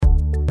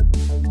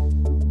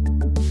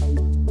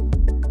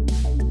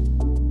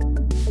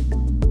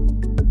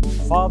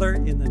Father,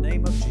 in the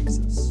name of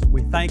Jesus,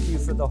 we thank you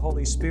for the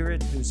Holy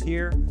Spirit who's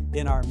here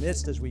in our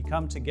midst as we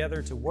come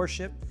together to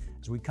worship,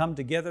 as we come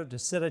together to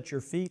sit at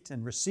your feet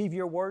and receive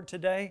your word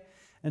today.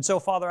 And so,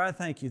 Father, I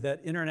thank you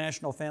that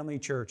International Family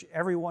Church,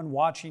 everyone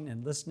watching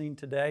and listening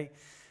today,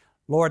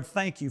 Lord,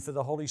 thank you for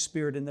the Holy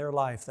Spirit in their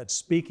life that's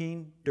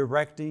speaking,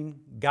 directing,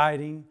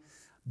 guiding,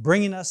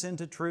 bringing us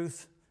into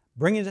truth,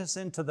 bringing us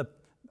into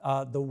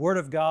the Word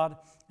of God,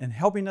 and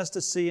helping us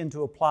to see and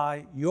to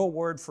apply your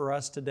word for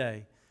us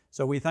today.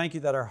 So we thank you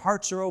that our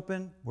hearts are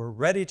open, we're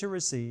ready to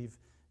receive.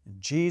 In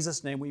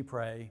Jesus' name we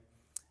pray,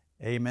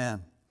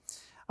 amen.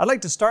 I'd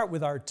like to start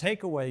with our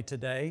takeaway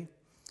today.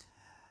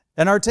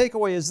 And our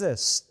takeaway is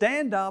this: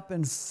 stand up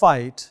and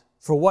fight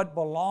for what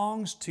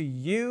belongs to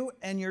you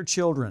and your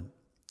children.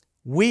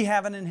 We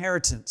have an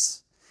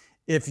inheritance.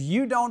 If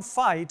you don't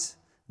fight,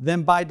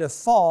 then by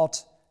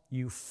default,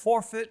 you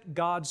forfeit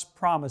God's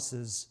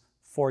promises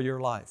for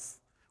your life.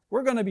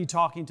 We're going to be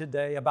talking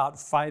today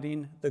about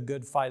fighting the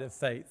good fight of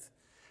faith.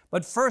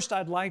 But first,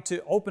 I'd like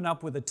to open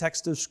up with a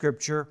text of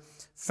Scripture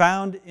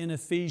found in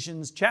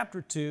Ephesians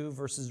chapter 2,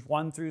 verses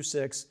 1 through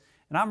 6.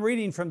 And I'm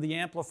reading from the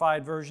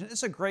Amplified Version.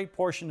 It's a great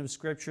portion of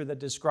Scripture that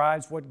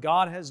describes what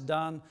God has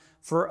done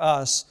for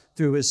us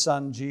through His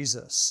Son,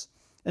 Jesus.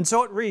 And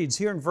so it reads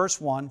here in verse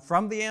 1,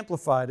 from the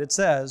Amplified, it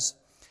says,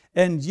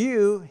 "And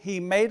you He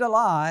made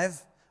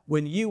alive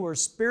when you were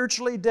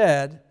spiritually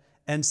dead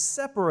and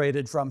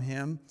separated from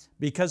Him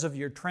because of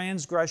your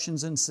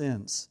transgressions and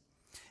sins,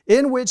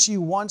 in which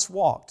you once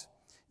walked.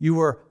 You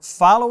were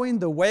following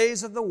the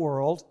ways of the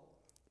world,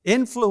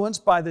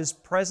 influenced by this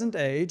present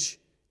age,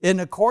 in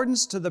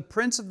accordance to the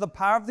prince of the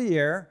power of the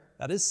air,"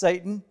 that is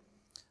Satan,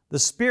 "the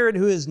spirit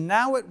who is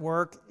now at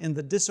work in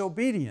the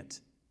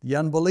disobedient, the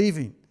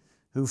unbelieving,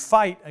 who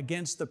fight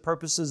against the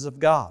purposes of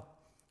God."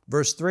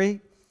 Verse 3,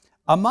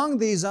 "Among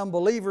these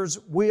unbelievers,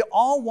 we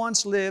all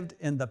once lived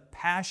in the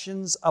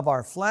passions of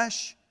our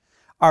flesh,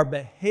 our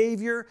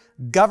behavior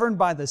governed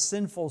by the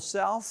sinful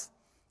self,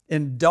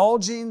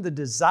 indulging the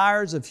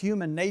desires of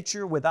human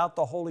nature without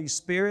the Holy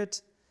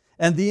Spirit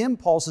and the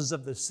impulses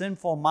of the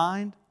sinful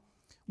mind.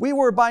 We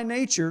were by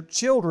nature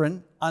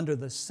children under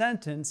the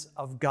sentence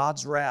of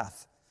God's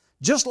wrath,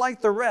 just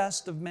like the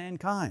rest of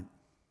mankind."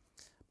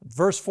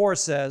 Verse 4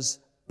 says,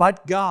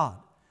 "But God,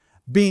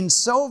 being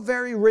so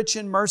very rich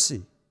in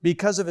mercy,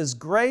 because of His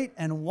great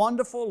and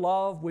wonderful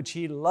love which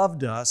He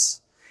loved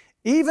us,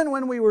 even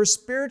when we were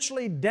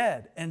spiritually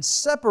dead and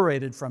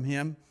separated from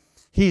Him,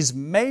 He's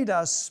made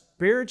us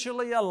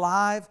spiritually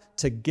alive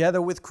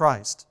together with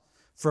Christ.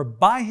 For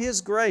by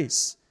His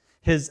grace,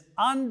 His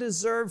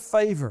undeserved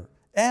favor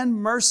and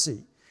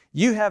mercy,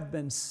 you have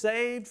been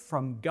saved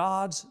from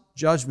God's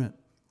judgment."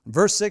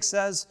 Verse 6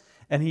 says,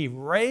 "And He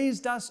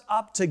raised us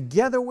up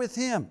together with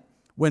Him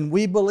when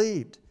we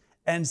believed,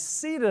 and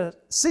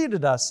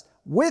seated us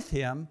with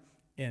Him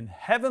in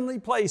heavenly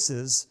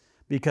places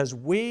because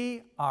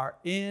we are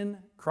in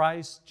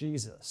Christ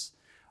Jesus."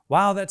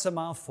 Wow, that's a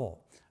mouthful.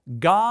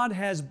 God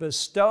has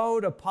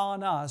bestowed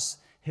upon us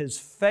His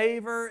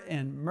favor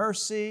and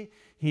mercy.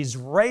 He's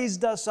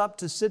raised us up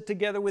to sit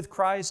together with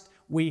Christ.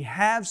 We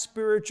have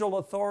spiritual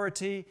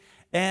authority,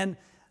 and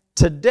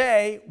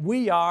today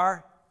we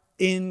are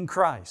in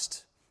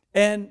Christ.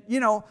 And you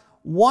know,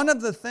 one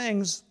of the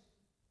things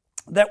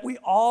that we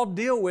all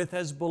deal with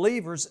as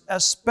believers,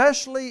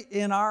 especially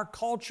in our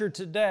culture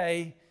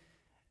today,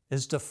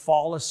 is to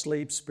fall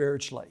asleep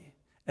spiritually.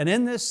 And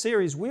in this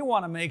series, we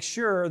want to make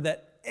sure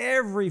that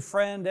every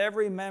friend,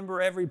 every member,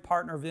 every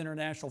partner of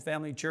International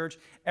Family Church,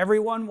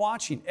 everyone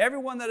watching,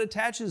 everyone that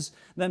attaches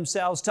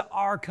themselves to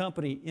our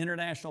company,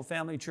 International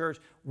Family Church,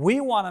 we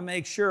want to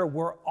make sure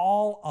we're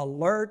all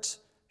alert,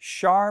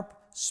 sharp,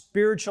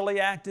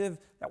 spiritually active,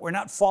 that we're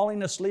not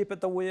falling asleep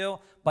at the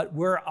wheel, but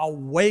we're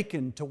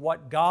awakened to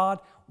what God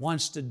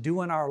wants to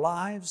do in our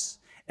lives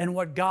and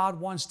what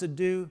God wants to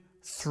do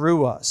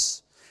through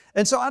us.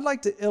 And so I'd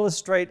like to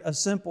illustrate a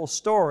simple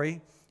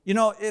story. You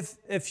know,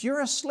 if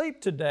you're asleep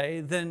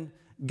today, then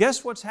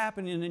guess what's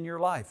happening in your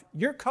life?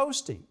 You're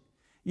coasting.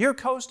 You're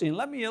coasting.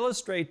 Let me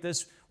illustrate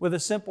this with a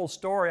simple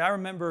story. I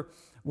remember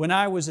when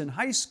I was in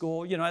high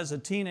school, you know, as a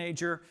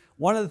teenager,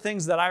 one of the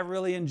things that I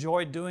really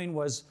enjoyed doing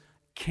was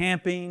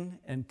camping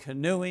and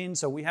canoeing.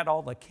 So we had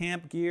all the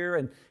camp gear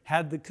and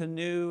had the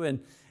canoe.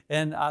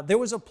 And there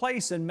was a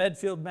place in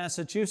Medfield,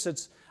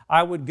 Massachusetts,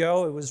 I would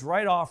go. It was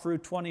right off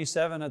Route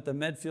 27 at the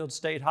Medfield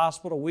State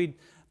Hospital. We'd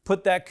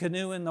put that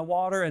canoe in the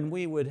water and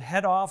we would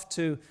head off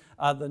to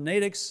the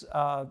Natick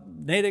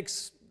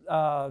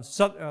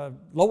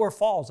Lower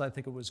Falls, I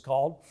think it was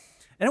called.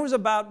 And it was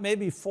about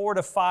maybe 4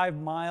 to 5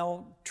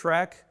 mile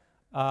trek,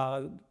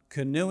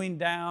 canoeing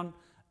down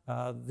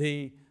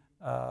the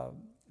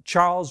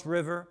Charles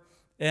River.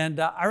 And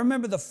I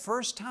remember the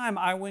first time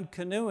I went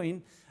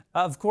canoeing,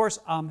 of course,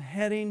 I'm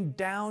heading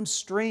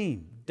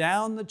downstream,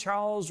 down the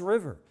Charles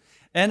River.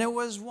 And it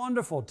was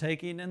wonderful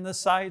taking in the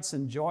sights,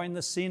 enjoying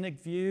the scenic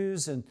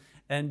views,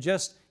 and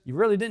just, you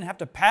really didn't have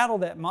to paddle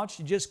that much.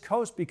 You just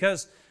coast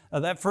because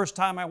that first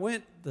time I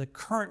went, the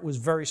current was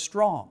very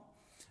strong.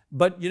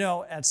 But,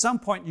 at some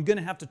point you're going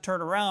to have to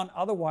turn around.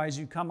 Otherwise,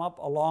 you come up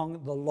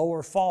along the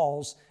lower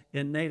falls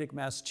in Natick,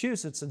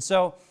 Massachusetts. And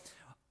so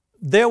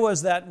there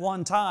was that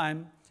one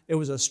time, it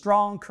was a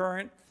strong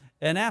current.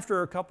 And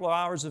after a couple of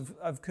hours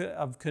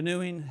of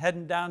canoeing,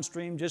 heading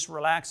downstream, just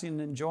relaxing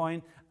and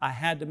enjoying, I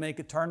had to make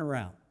a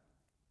turnaround.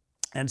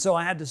 And so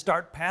I had to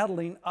start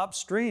paddling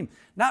upstream,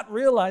 not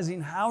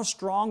realizing how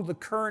strong the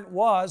current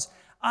was.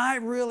 I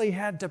really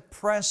had to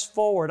press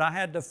forward. I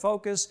had to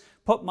focus,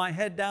 put my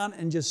head down,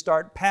 and just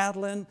start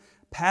paddling,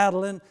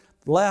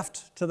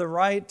 left to the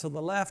right, to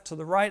the left, to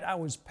the right. I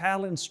was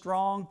paddling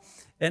strong.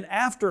 And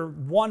after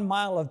 1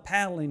 mile of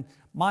paddling,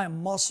 my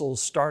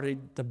muscles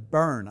started to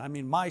burn. I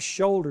mean, my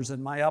shoulders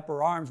and my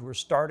upper arms were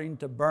starting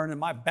to burn, and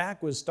my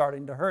back was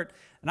starting to hurt.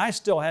 And I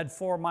still had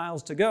 4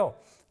 miles to go.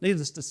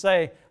 Needless to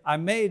say, I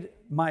made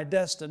my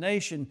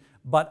destination,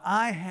 but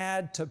I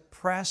had to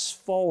press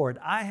forward.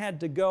 I had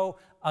to go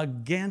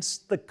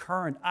against the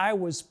current. I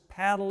was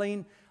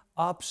paddling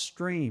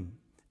upstream.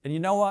 And you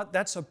know what?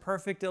 That's a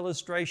perfect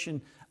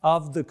illustration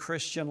of the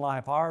Christian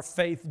life, our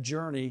faith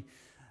journey.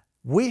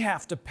 We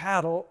have to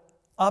paddle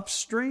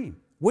upstream.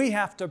 We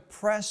have to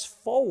press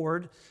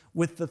forward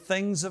with the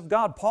things of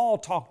God. Paul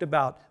talked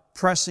about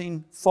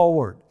pressing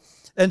forward.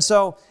 And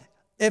so,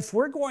 if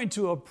we're going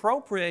to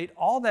appropriate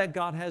all that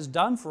God has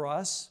done for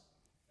us,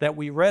 that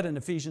we read in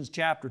Ephesians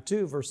chapter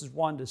 2, verses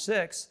 1 to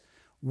 6,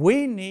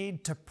 we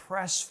need to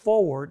press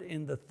forward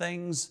in the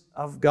things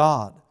of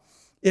God.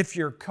 If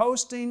you're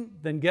coasting,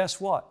 then guess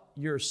what?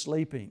 You're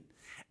sleeping.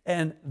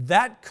 And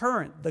that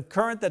current, the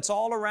current that's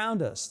all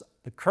around us,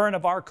 the current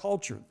of our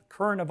culture, the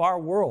current of our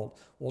world,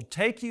 will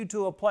take you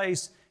to a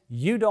place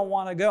you don't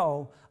want to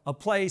go, a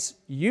place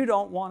you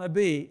don't want to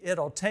be.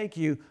 It'll take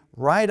you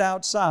right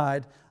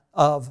outside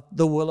of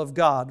the will of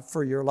God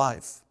for your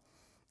life.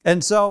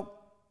 And so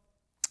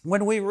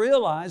when we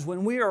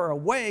are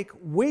awake,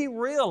 we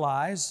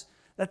realize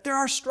that there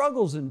are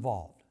struggles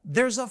involved.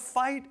 There's a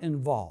fight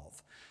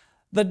involved.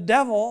 The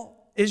devil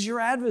is your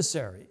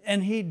adversary,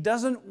 and he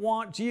doesn't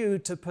want you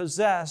to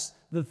possess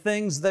the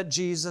things that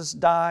Jesus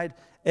died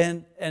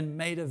and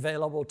made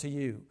available to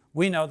you.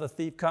 We know the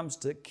thief comes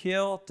to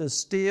kill, to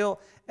steal,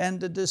 and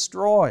to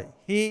destroy.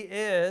 He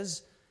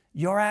is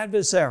your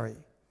adversary.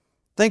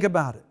 Think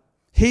about it.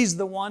 He's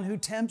the one who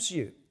tempts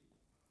you.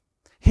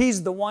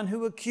 He's the one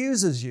who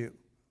accuses you.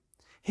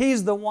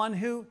 He's the one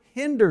who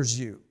hinders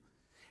you.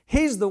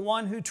 He's the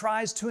one who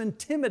tries to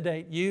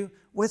intimidate you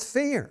with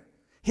fear.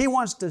 He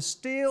wants to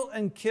steal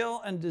and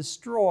kill and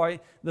destroy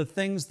the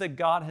things that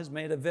God has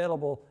made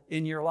available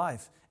in your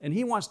life. And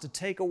he wants to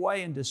take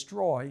away and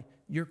destroy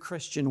your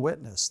Christian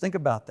witness. Think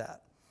about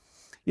that.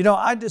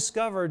 I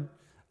discovered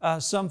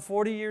some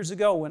 40 years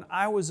ago when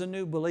I was a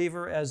new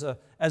believer as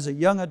a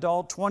young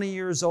adult, 20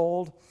 years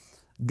old,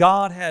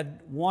 God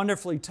had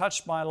wonderfully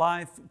touched my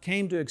life,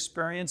 came to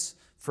experience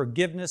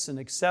forgiveness and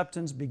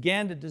acceptance,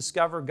 began to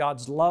discover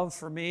God's love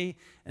for me,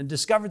 and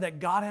discovered that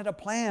God had a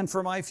plan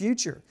for my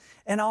future.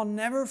 And I'll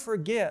never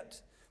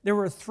forget, there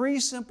were 3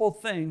 simple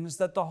things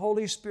that the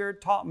Holy Spirit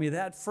taught me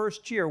that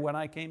first year when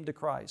I came to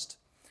Christ.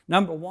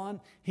 Number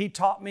 1, He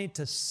taught me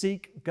to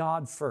seek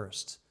God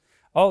first.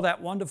 Oh,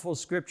 that wonderful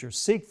scripture.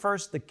 Seek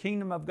first the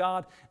kingdom of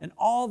God, and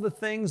all the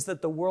things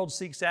that the world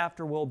seeks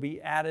after will be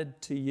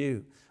added to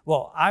you.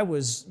 Well, I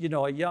was,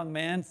 a young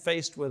man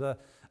faced with a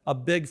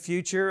big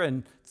future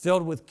and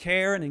filled with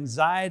care and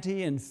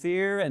anxiety and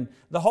fear, and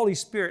the Holy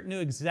Spirit knew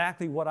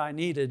exactly what I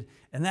needed,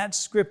 and that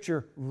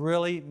scripture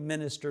really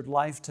ministered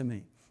life to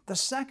me. The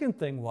second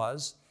thing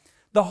was,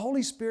 the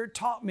Holy Spirit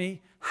taught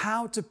me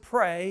how to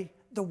pray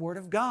the Word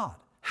of God,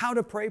 how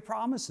to pray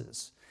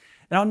promises.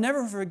 And I'll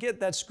never forget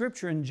that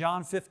scripture in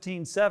John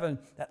 15:7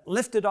 that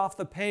lifted off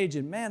the page,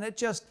 and man, it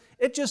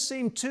just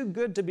seemed too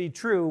good to be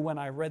true when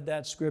I read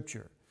that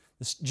scripture.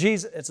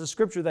 It's a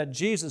scripture that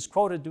Jesus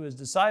quoted to His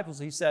disciples.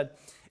 He said,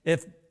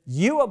 "If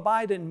you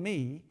abide in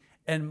me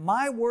and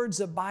my words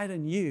abide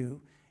in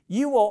you,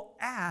 you will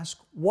ask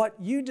what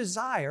you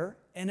desire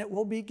and it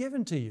will be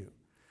given to you."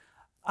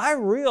 I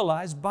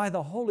realized by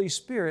the Holy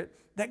Spirit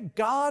that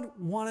God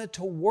wanted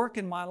to work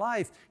in my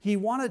life. He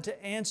wanted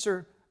to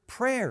answer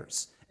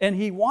prayers, and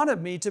He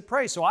wanted me to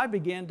pray. So I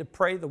began to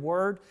pray the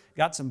Word,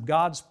 got some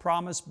God's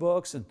Promise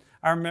books, and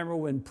I remember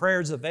when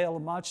Prayers Avail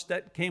Much,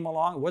 that came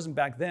along. It wasn't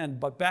back then,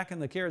 but back in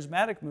the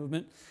charismatic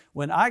movement,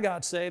 when I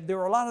got saved, there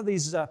were a lot of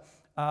these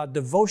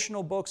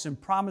devotional books and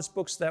promise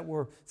books that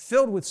were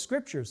filled with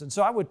scriptures. And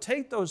so I would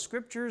take those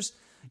scriptures,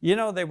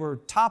 they were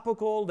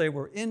topical, they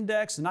were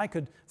indexed, and I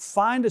could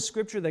find a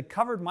scripture that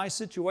covered my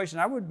situation.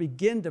 I would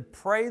begin to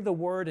pray the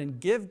Word and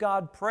give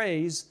God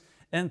praise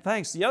and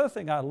thanks. The other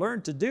thing I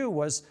learned to do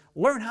was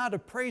learn how to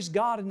praise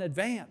God in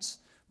advance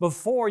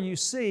before you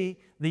see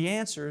the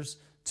answers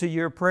to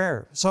your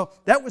prayer. So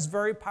that was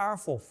very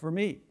powerful for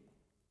me.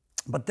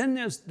 But then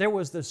there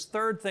was this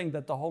third thing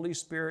that the Holy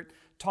Spirit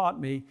taught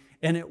me,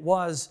 and it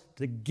was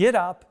to get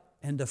up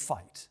and to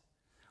fight.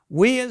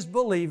 We as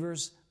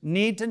believers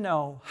need to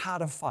know how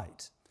to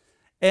fight.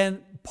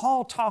 And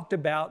Paul talked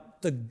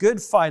about the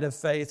good fight of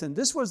faith, and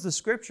this was the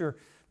scripture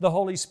the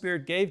Holy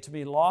Spirit gave to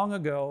me long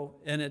ago,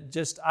 and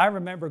I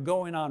remember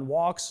going on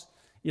walks.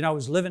 I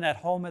was living at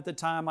home at the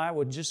time. I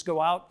would just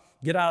go out,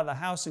 get out of the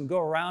house and go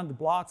around the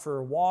block for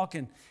a walk,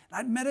 and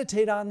I'd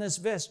meditate on this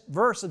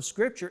verse of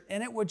Scripture,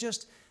 and it would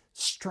just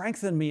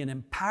strengthen me and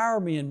empower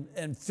me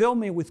and fill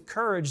me with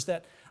courage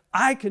that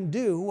I can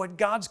do what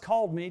God's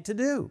called me to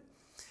do.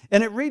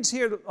 And it reads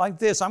here like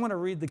this. I'm going to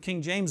read the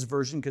King James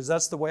Version because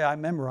that's the way I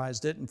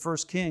memorized it in 1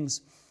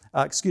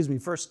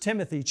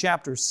 Timothy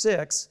chapter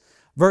 6,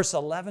 verse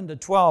 11 to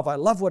 12. I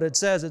love what it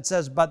says. It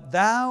says, "But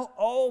thou,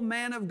 O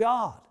man of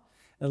God,"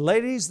 and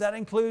ladies, that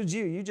includes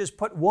you. You just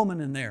put woman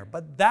in there.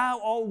 "But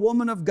thou, O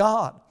woman of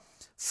God,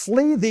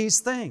 flee these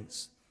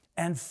things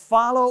and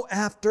follow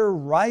after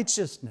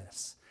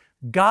righteousness,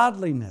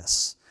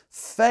 godliness,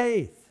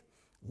 faith,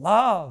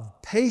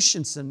 love,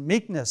 patience, and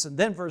meekness." And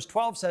then verse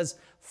 12 says,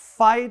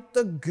 "Fight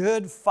the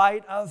good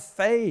fight of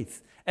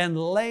faith and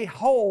lay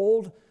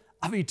hold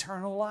of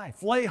eternal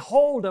life." Lay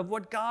hold of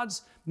what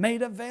God's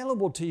made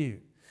available to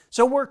you.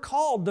 So we're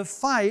called to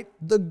fight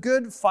the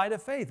good fight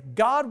of faith.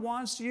 God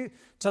wants you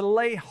to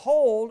lay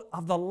hold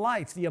of the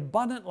life, the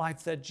abundant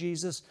life that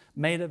Jesus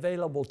made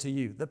available to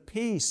you. The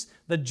peace,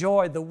 the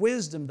joy, the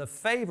wisdom, the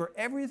favor,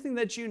 everything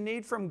that you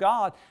need from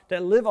God to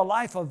live a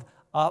life of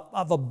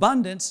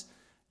abundance.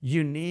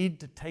 You need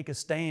to take a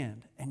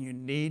stand and you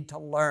need to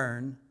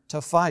learn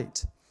to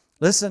fight.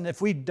 Listen,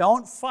 if we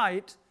don't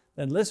fight,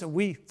 then listen,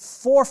 we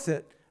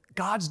forfeit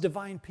God's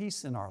divine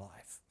peace in our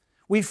life.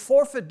 We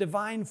forfeit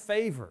divine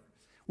favor.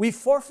 We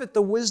forfeit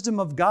the wisdom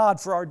of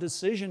God for our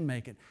decision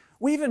making.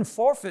 We even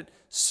forfeit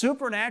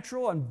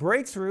supernatural and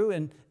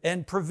breakthrough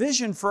and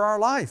provision for our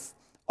life.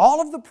 All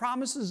of the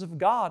promises of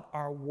God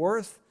are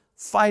worth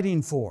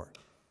fighting for.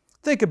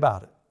 Think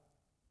about it.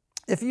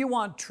 If you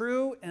want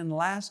true and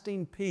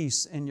lasting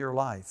peace in your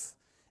life,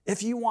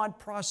 if you want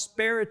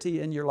prosperity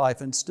in your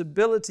life and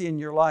stability in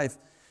your life,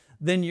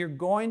 then you're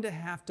going to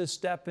have to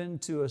step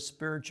into a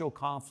spiritual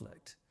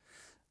conflict.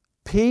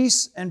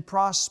 Peace and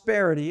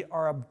prosperity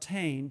are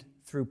obtained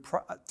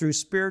through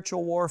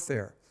spiritual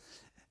warfare.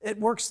 It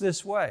works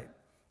this way.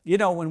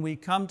 When we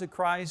come to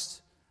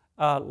Christ,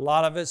 a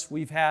lot of us,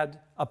 we've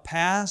had a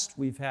past,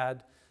 we've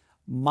had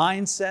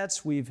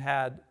mindsets, we've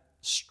had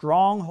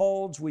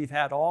strongholds, we've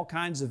had all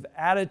kinds of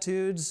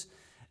attitudes,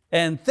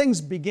 and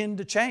things begin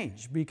to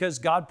change because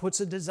God puts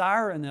a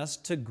desire in us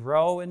to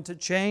grow and to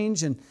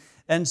change.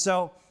 And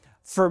so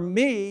for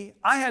me,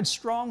 I had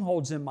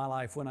strongholds in my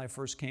life when I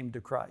first came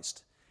to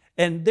Christ.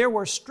 And there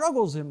were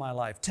struggles in my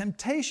life,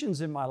 temptations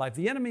in my life.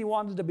 The enemy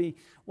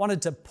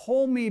wanted to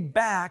pull me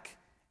back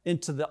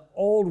into the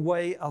old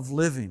way of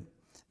living.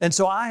 And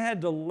so I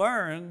had to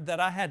learn that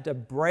I had to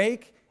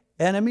break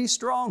enemy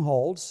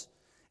strongholds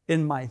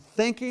in my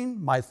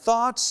thinking, my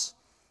thoughts,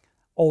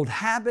 old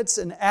habits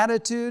and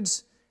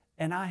attitudes,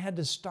 and I had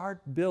to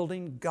start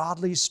building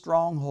godly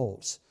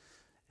strongholds.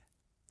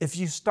 If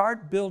you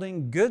start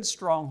building good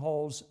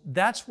strongholds,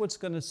 that's what's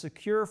going to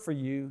secure for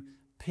you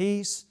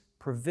peace,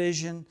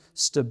 provision,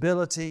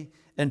 stability,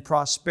 and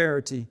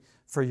prosperity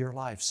for your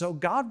life. So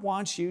God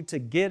wants you to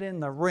get in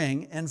the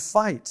ring and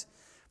fight.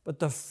 But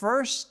the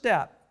first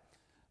step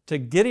to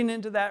getting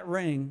into that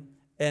ring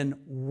and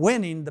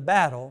winning the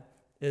battle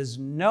is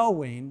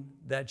knowing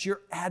that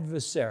your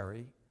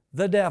adversary,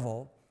 the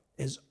devil,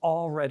 is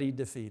already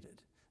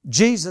defeated.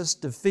 Jesus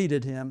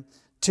defeated him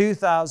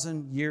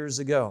 2,000 years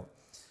ago.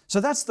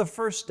 So that's the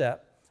first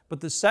step.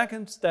 But the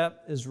second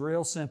step is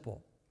real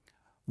simple.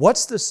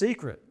 What's the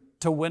secret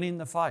to winning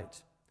the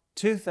fight?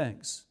 Two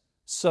things: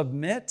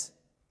 submit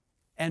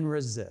and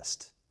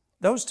resist.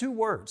 Those two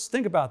words,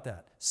 think about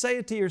that. Say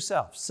it to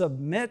yourself: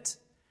 submit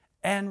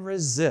and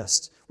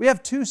resist. We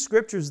have two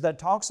scriptures that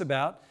talks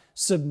about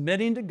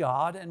submitting to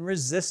God and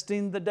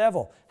resisting the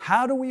devil.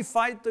 How do we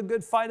fight the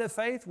good fight of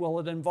faith? Well,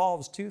 it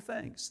involves two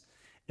things.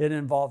 It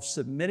involves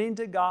submitting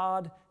to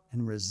God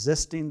and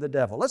resisting the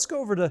devil. Let's go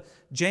over to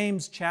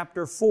James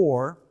chapter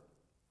 4,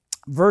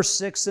 verse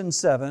 6 and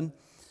 7.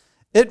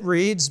 It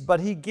reads, "But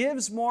He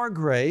gives more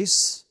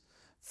grace,"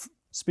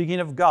 speaking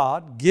of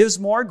God, gives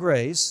more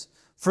grace.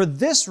 "For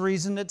this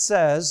reason," it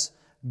says,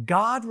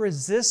 "God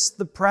resists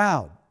the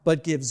proud,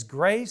 but gives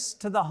grace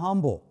to the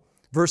humble."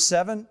 Verse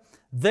 7,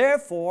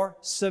 "Therefore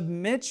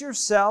submit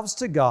yourselves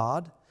to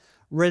God,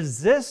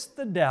 resist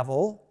the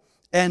devil,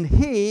 and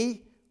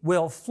he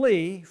will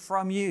flee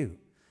from you."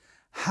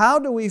 How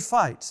do we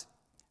fight?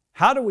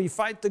 How do we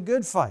fight the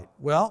good fight?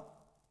 Well,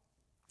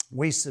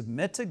 we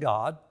submit to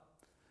God.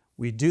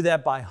 We do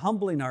that by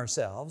humbling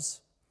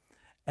ourselves,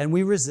 and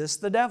we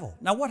resist the devil.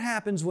 Now, what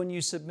happens when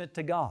you submit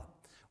to God?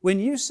 When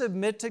you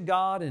submit to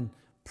God in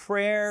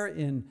prayer,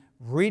 in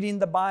reading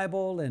the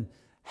Bible, and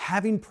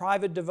having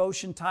private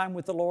devotion time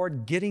with the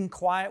Lord, getting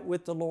quiet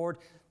with the Lord,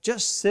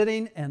 just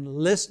sitting and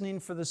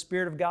listening for the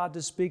Spirit of God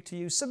to speak to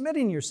you,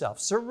 submitting yourself,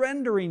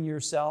 surrendering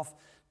yourself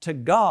to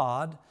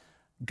God,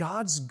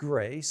 God's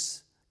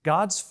grace,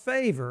 God's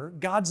favor,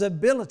 God's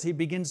ability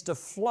begins to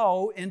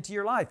flow into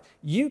your life.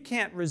 You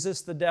can't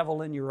resist the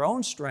devil in your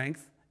own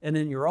strength and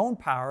in your own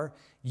power.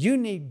 You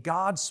need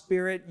God's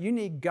Spirit. You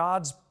need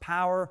God's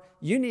power.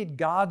 You need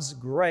God's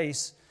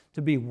grace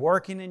to be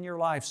working in your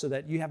life so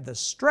that you have the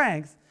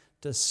strength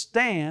to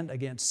stand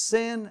against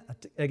sin,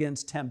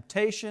 against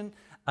temptation,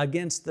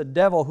 against the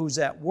devil who's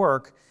at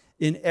work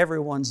in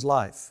everyone's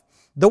life.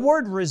 The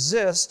word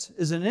resist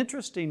is an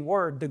interesting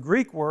word. The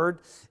Greek word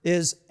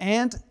is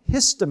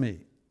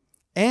antihistemi.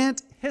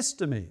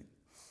 Antihistemi.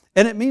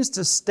 And it means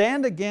to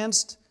stand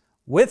against,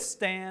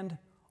 withstand,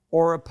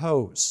 or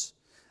oppose.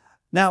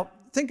 Now,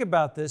 think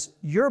about this.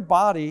 Your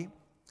body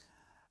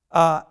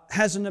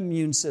has an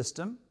immune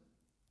system,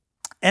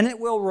 and it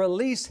will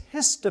release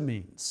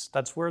histamines.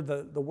 That's where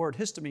the word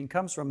histamine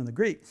comes from in the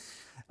Greek.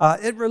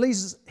 It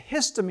releases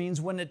histamines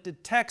when it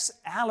detects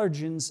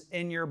allergens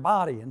in your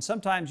body. And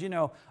sometimes,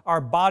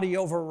 our body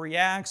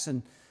overreacts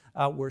and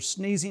we're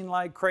sneezing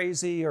like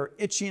crazy or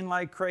itching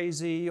like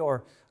crazy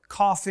or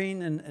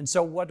coughing. And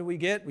so what do we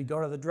get? We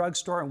go to the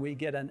drugstore and we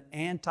get an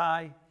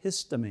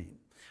antihistamine.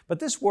 But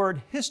this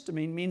word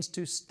histamine means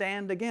to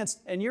stand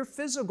against. And your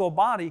physical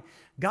body,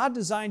 God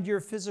designed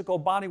your physical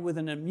body with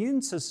an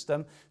immune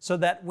system so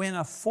that when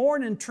a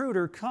foreign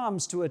intruder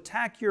comes to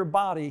attack your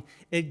body,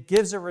 it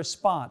gives a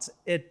response.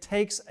 It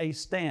takes a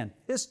stand.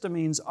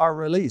 Histamines are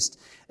released.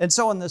 And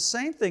so, the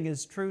same thing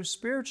is true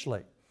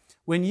spiritually.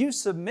 When you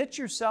submit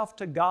yourself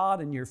to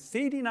God and you're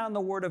feeding on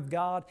the Word of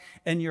God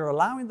and you're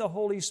allowing the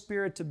Holy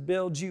Spirit to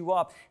build you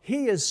up,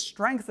 He is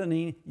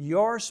strengthening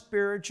your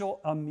spiritual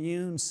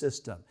immune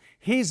system.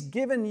 He's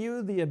given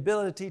you the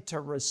ability to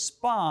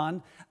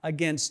respond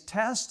against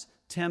test,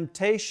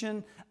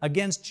 temptation,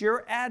 against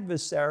your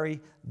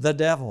adversary, the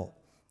devil.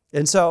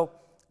 And so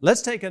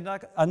let's take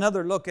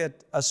another look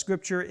at a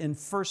scripture in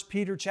 1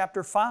 Peter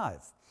chapter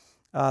 5.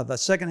 The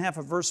second half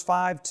of verse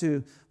 5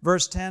 to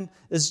verse 10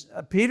 is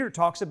Peter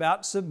talks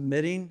about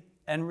submitting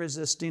and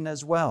resisting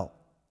as well.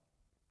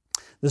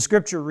 The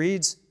scripture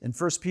reads in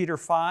 1 Peter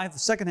 5, the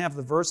second half of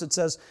the verse, it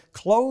says,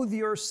 "Clothe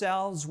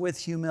yourselves with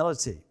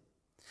humility,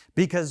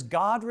 because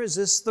God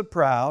resists the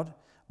proud,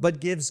 but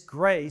gives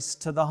grace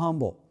to the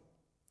humble.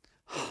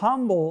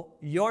 Humble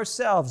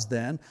yourselves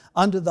then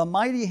under the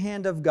mighty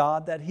hand of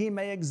God, that He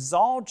may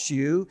exalt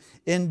you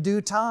in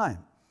due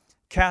time.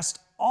 Cast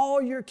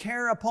all your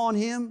care upon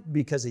Him,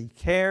 because He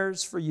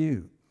cares for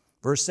you."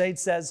 Verse 8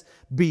 says,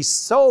 "Be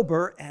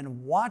sober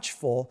and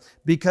watchful,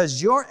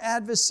 because your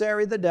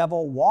adversary the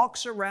devil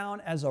walks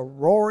around as a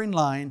roaring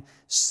lion,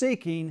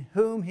 seeking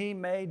whom he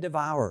may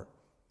devour."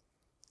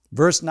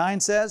 Verse 9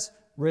 says,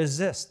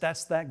 resist.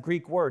 That's that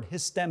Greek word,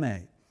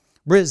 histeme.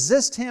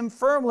 Resist him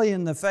firmly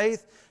in the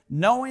faith,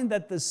 knowing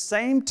that the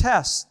same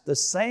tests, the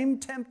same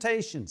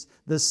temptations,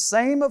 the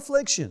same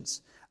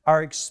afflictions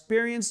are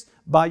experienced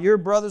by your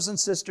brothers and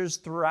sisters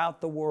throughout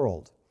the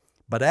world.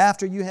 But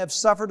after you have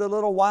suffered a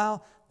little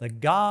while, the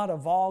God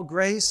of all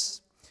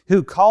grace,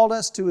 who called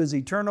us to His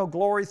eternal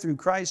glory through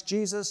Christ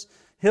Jesus,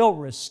 He'll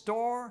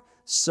restore,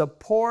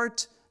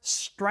 support,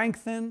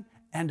 strengthen,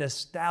 and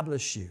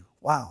establish you.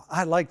 Wow,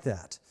 I like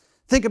that.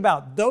 Think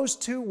about those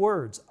two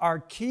words, are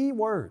key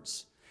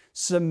words.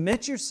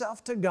 Submit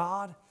yourself to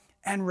God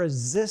and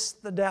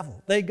resist the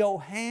devil. They go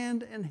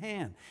hand in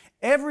hand.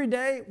 Every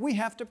day we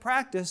have to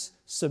practice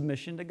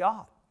submission to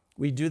God.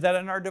 We do that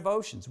in our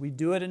devotions. We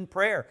do it in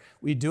prayer.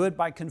 We do it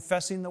by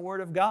confessing the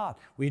Word of God.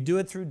 We do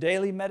it through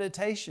daily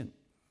meditation.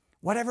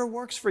 Whatever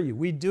works for you.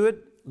 We do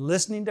it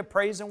listening to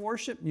praise and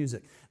worship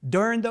music.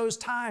 During those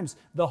times,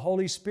 the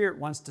Holy Spirit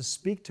wants to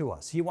speak to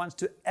us. He wants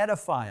to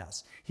edify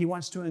us. He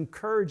wants to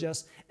encourage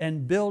us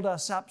and build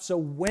us up, so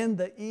when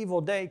the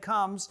evil day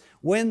comes,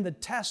 when the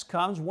test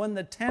comes, when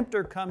the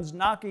tempter comes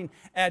knocking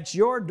at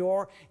your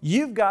door,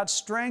 you've got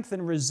strength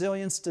and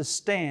resilience to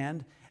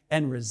stand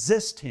and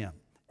resist him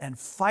and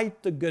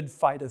fight the good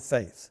fight of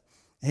faith.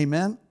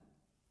 Amen?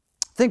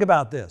 Think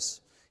about this.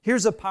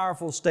 Here's a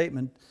powerful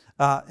statement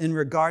in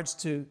regards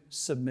to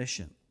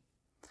submission.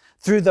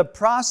 Through the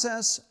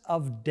process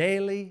of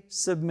daily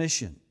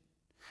submission,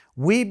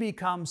 we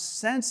become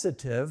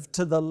sensitive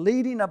to the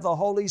leading of the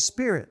Holy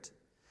Spirit.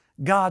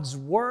 God's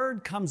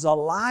Word comes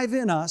alive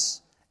in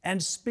us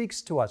and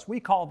speaks to us. We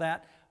call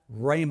that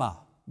rhema,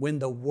 when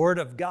the Word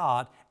of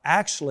God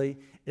actually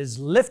is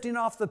lifting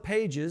off the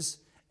pages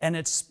and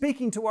it's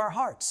speaking to our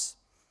hearts.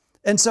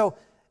 And so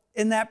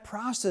in that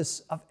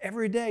process of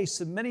every day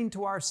submitting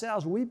to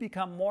ourselves, we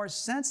become more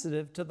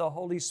sensitive to the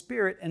Holy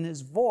Spirit and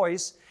His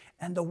voice,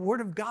 and the Word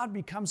of God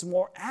becomes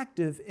more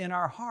active in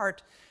our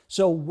heart.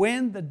 So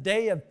when the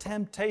day of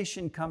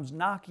temptation comes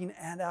knocking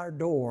at our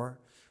door,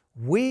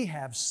 we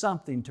have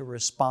something to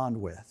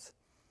respond with.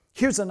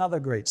 Here's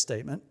another great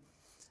statement.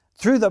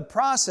 Through the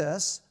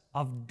process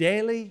of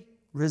daily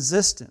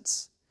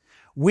resistance,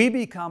 we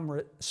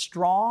become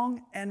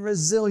strong and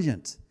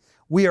resilient.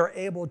 We are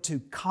able to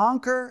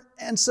conquer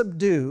and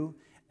subdue,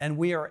 and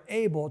we are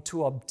able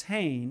to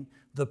obtain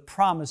the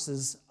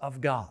promises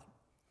of God.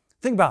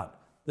 Think about it.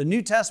 The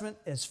New Testament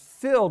is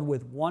filled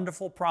with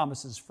wonderful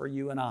promises for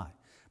you and I.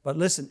 But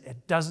listen,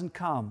 it doesn't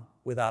come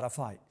without a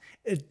fight.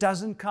 It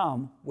doesn't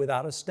come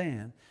without a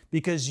stand,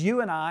 because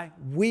you and I,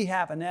 we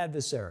have an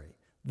adversary,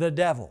 the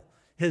devil.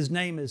 His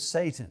name is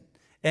Satan,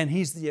 and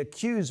he's the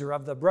accuser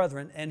of the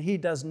brethren, and he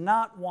does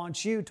not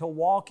want you to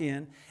walk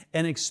in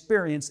and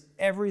experience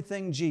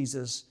everything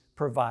Jesus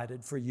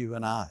provided for you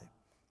and I.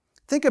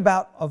 Think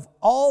about of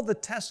all the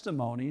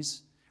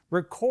testimonies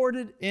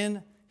recorded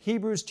in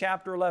Hebrews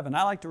chapter 11.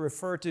 I like to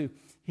refer to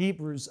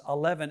Hebrews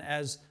 11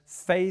 as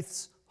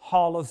faith's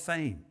hall of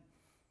fame.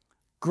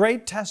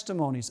 Great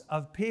testimonies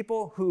of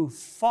people who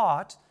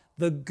fought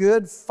the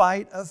good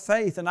fight of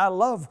faith. And I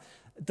love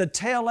the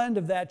tail end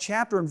of that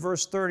chapter in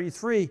verse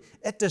 33.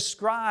 It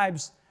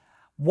describes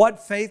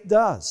what faith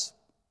does.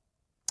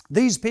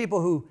 These people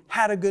who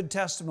had a good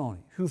testimony,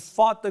 who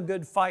fought the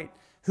good fight,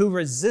 who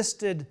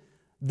resisted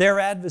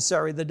their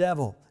adversary, the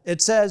devil. It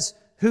says,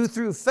 who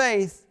through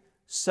faith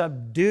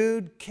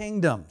subdued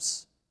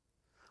kingdoms,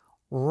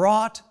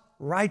 wrought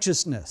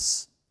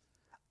righteousness,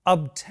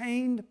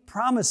 obtained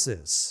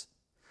promises,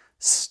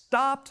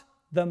 stopped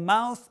the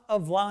mouth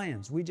of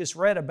lions. We just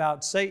read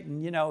about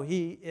Satan.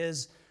 He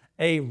is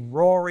a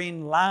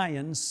roaring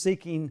lion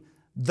seeking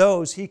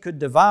those he could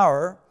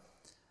devour.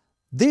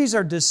 These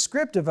are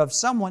descriptive of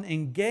someone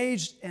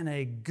engaged in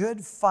a good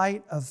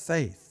fight of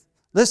faith.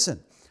 Listen,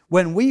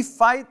 when we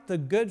fight the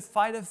good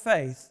fight of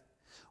faith,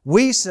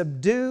 we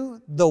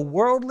subdue the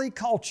worldly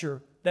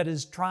culture that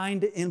is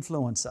trying to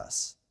influence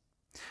us.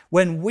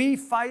 When we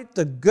fight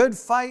the good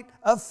fight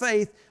of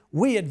faith,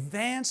 we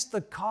advance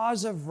the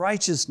cause of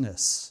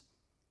righteousness.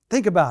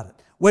 Think about it.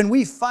 When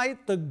we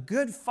fight the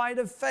good fight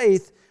of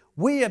faith,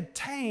 we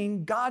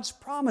obtain God's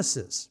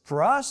promises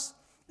for us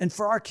and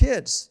for our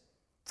kids,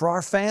 for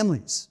our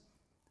families.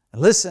 And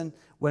listen,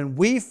 when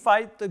we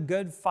fight the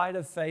good fight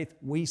of faith,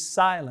 we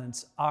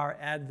silence our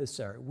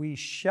adversary. We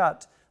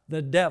shut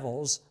the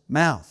devil's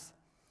mouth.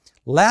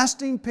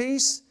 Lasting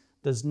peace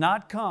does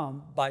not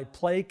come by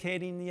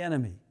placating the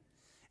enemy.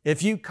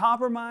 If you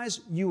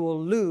compromise, you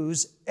will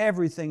lose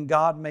everything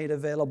God made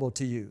available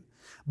to you.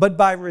 But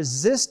by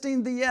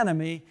resisting the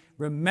enemy,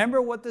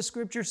 remember what the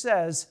Scripture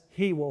says,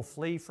 he will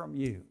flee from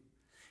you.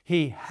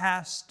 He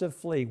has to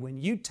flee. When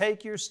you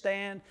take your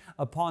stand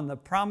upon the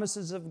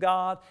promises of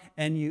God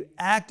and you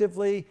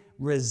actively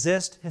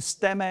resist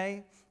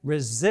histeme,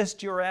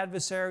 resist your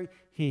adversary,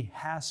 he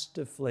has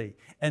to flee.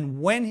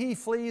 And when he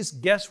flees,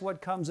 guess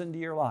what comes into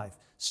your life?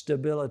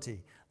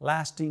 Stability,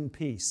 lasting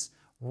peace,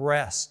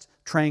 rest,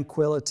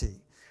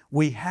 tranquility.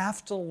 We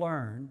have to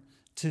learn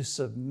to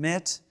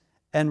submit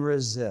and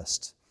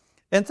resist.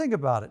 And think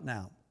about it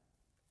now.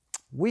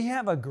 We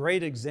have a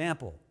great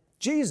example.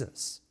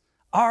 Jesus,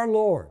 our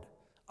Lord,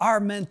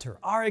 our mentor,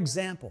 our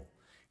example.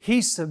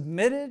 He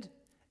submitted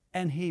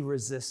and he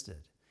resisted.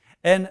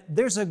 And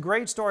there's a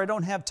great story. I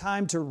don't have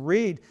time to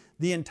read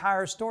the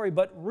entire story,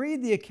 but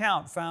read the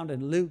account found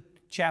in Luke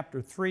chapter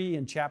 3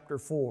 and chapter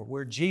 4,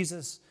 where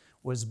Jesus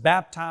was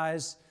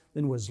baptized,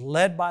 then was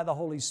led by the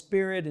Holy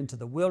Spirit into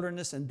the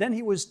wilderness, and then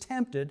he was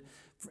tempted.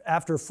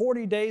 After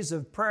 40 days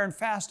of prayer and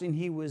fasting,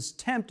 he was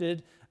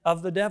tempted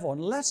of the devil.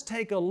 And let's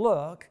take a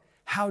look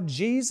how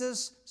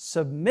Jesus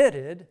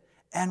submitted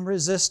and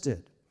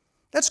resisted.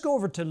 Let's go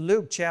over to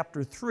Luke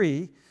chapter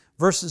 3,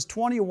 verses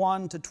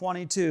 21 to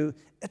 22.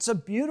 It's a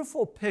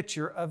beautiful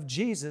picture of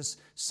Jesus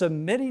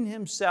submitting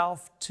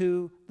himself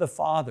to the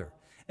Father.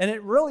 And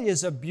it really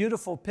is a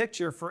beautiful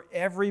picture for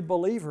every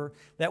believer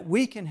that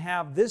we can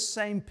have this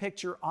same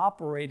picture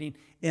operating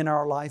in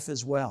our life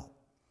as well.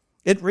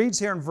 It reads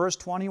here in verse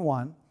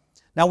 21,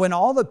 "Now when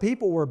all the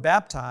people were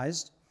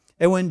baptized,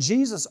 and when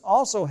Jesus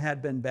also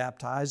had been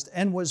baptized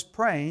and was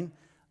praying,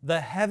 the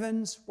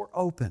heavens were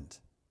opened."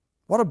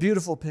 What a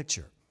beautiful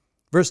picture.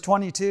 Verse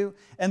 22,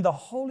 "And the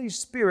Holy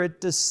Spirit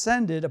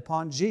descended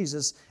upon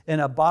Jesus in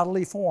a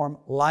bodily form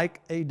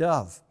like a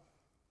dove.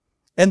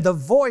 And the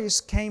voice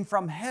came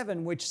from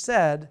heaven which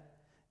said,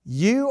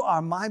 'You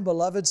are my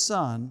beloved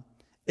Son,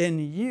 in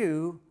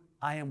you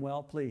I am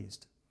well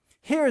pleased.'"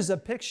 Here's a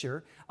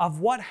picture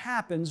of what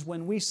happens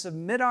when we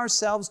submit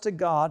ourselves to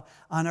God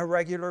on a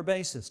regular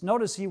basis.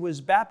 Notice he was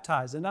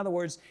baptized. In other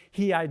words,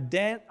 he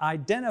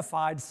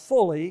identified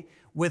fully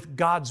with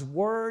God's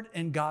Word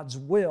and God's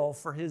will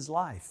for his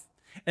life.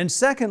 And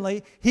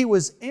secondly, he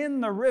was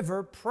in the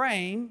river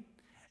praying,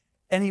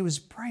 and he was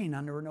praying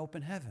under an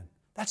open heaven.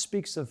 That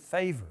speaks of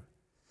favor.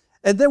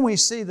 And then we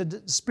see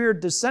the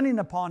Spirit descending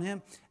upon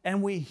him,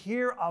 and we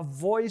hear a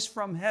voice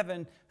from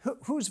heaven.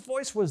 Whose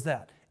voice was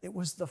that? It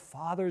was the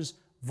Father's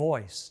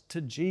voice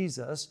to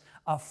Jesus,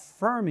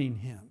 affirming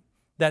him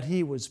that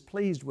he was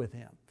pleased with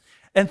him.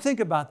 And think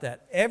about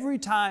that. Every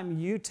time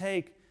you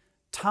take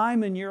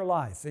time in your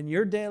life, in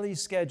your daily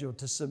schedule,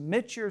 to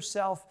submit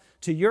yourself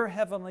to your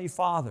Heavenly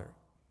Father,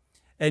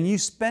 and you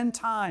spend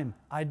time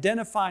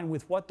identifying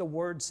with what the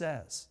Word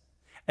says,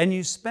 and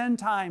you spend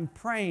time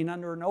praying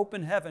under an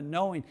open heaven,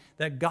 knowing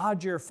that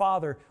God your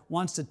Father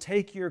wants to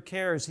take your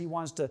cares, He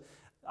wants to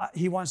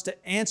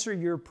answer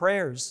your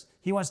prayers,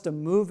 He wants to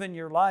move in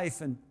your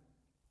life.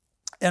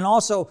 And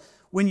also,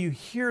 when you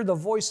hear the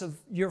voice of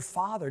your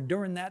Father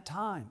during that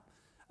time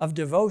of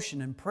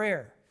devotion and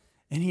prayer,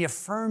 and He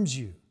affirms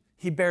you,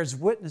 He bears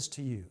witness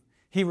to you,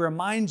 He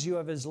reminds you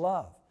of His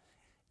love,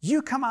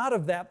 you come out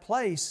of that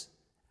place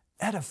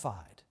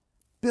edified.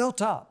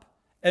 built up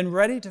and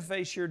ready to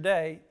face your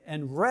day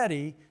and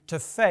ready to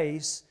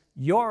face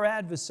your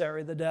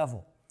adversary, the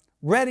devil.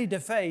 Ready to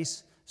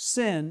face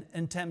sin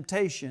and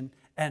temptation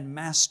and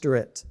master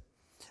it.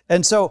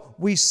 And so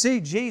we see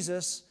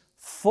Jesus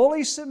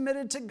fully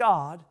submitted to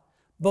God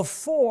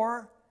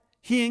before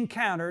he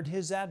encountered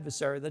his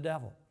adversary, the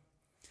devil.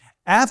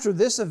 After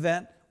this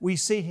event, we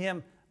see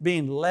him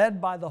being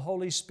led by the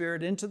Holy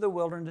Spirit into the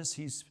wilderness.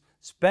 He's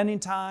spending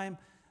time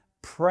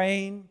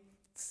praying,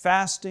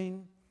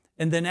 fasting,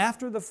 and then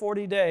after the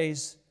 40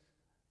 days,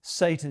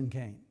 Satan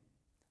came.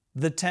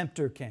 The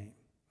tempter came.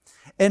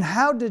 And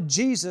how did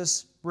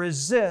Jesus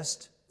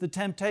resist the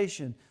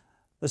temptation?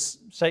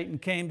 Satan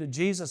came to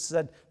Jesus and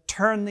said,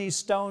 turn these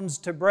stones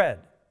to bread,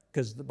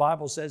 because the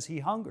Bible says he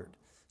hungered.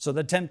 So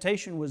the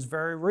temptation was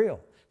very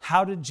real.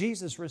 How did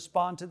Jesus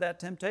respond to that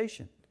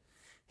temptation?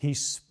 He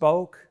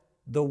spoke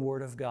the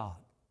Word of God.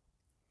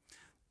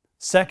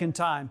 Second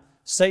time,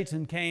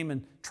 Satan came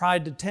and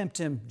tried to tempt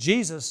him.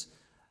 Jesus,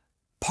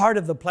 part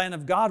of the plan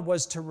of God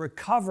was to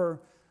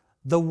recover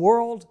the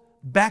world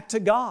back to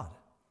God.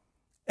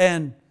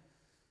 And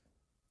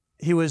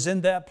he was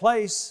in that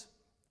place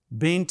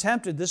being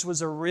tempted. This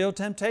was a real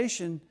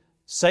temptation.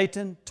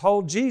 Satan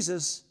told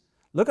Jesus,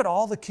 look at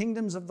all the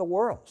kingdoms of the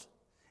world.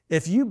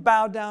 If you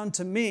bow down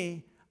to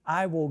me,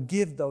 I will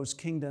give those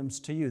kingdoms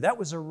to you. That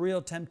was a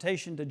real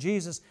temptation to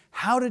Jesus.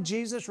 How did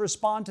Jesus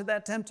respond to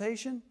that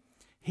temptation?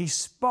 He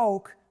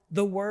spoke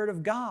the Word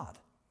of God.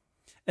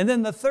 And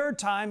then the third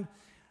time,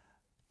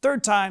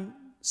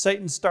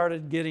 Satan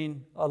started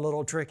getting a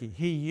little tricky.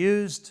 He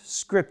used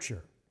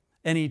Scripture,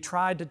 and he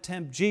tried to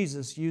tempt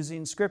Jesus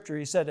using Scripture.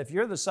 He said, if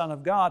you're the Son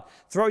of God,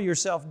 throw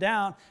yourself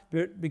down,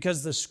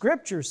 because the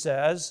Scripture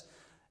says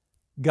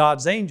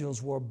God's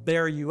angels will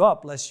bear you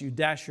up lest you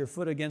dash your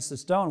foot against a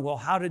stone. Well,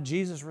 how did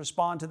Jesus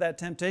respond to that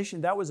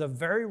temptation? That was a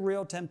very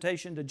real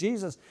temptation to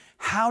Jesus.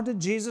 How did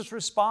Jesus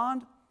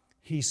respond?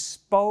 He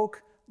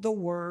spoke the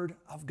Word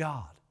of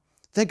God.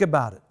 Think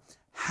about it.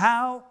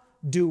 How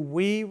do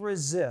we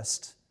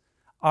resist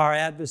our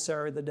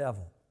adversary, the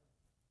devil?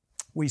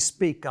 We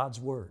speak God's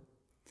Word.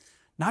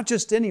 Not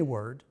just any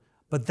word,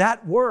 but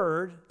that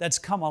Word that's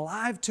come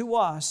alive to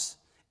us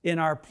in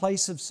our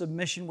place of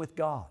submission with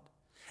God.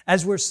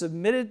 As we're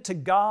submitted to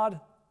God,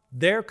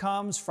 there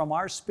comes from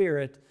our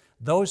spirit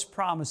those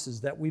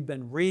promises that we've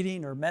been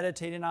reading or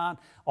meditating on.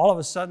 All of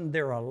a sudden,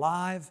 they're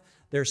alive.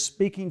 They're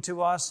speaking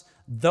to us.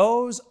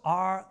 Those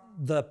are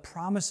the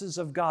promises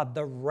of God,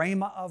 the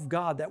rhema of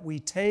God that we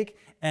take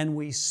and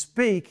we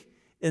speak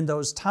in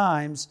those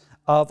times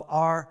of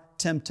our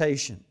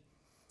temptation.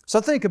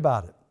 So think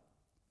about it.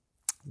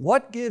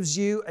 What gives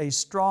you a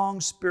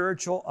strong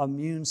spiritual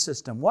immune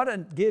system?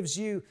 What gives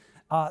you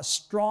a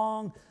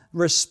strong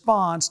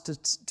response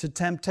to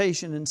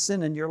temptation and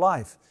sin in your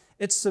life?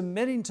 It's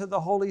submitting to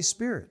the Holy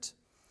Spirit,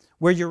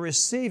 where you're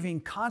receiving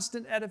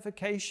constant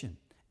edification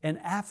and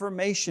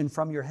affirmation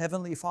from your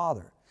Heavenly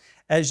Father.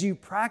 As you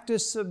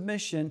practice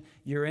submission,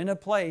 you're in a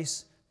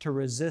place to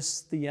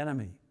resist the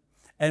enemy.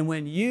 And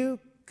when you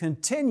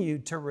continue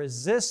to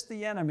resist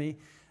the enemy,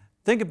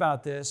 think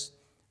about this.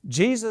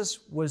 Jesus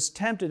was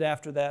tempted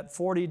after that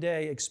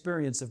 40-day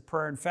experience of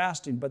prayer and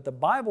fasting, but the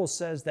Bible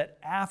says that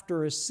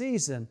after a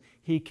season,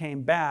 he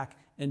came back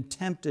and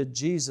tempted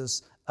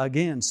Jesus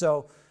again.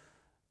 So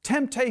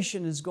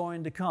temptation is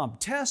going to come.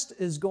 Test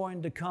is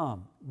going to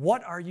come.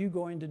 What are you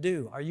going to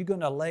do? Are you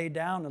going to lay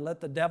down and let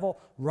the devil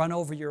run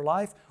over your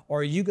life? Or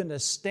are you going to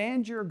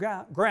stand your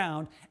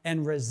ground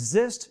and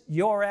resist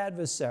your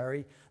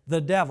adversary,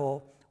 the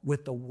devil,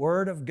 with the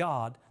Word of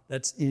God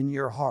that's in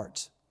your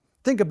heart?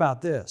 Think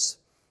about this.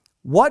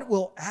 What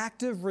will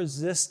active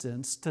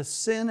resistance to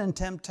sin and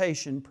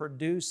temptation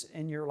produce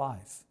in your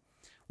life?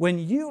 When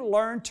you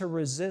learn to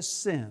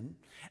resist sin,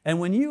 and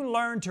when you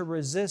learn to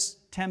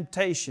resist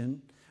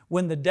temptation,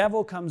 when the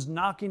devil comes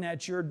knocking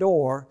at your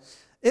door,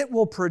 it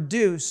will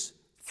produce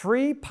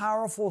three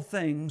powerful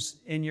things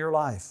in your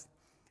life.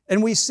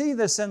 And we see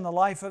this in the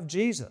life of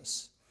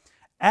Jesus.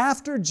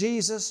 After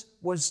Jesus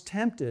was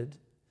tempted,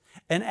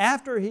 and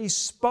after he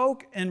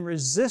spoke and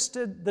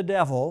resisted the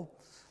devil,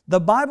 the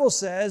Bible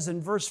says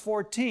in verse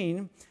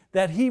 14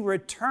 that he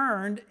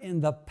returned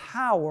in the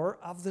power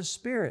of the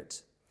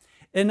Spirit.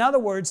 In other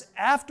words,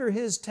 after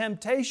his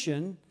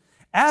temptation,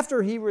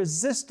 after he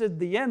resisted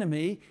the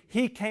enemy,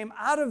 he came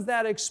out of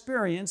that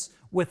experience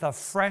with a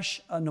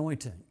fresh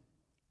anointing.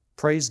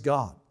 Praise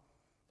God.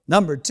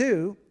 Number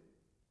two,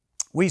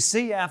 we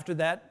see after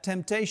that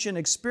temptation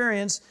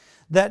experience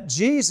that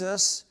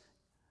Jesus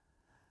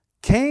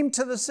came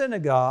to the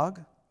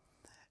synagogue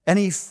and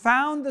he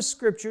found the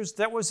Scriptures.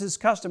 That was his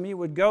custom. He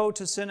would go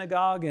to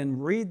synagogue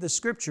and read the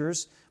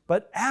Scriptures.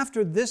 But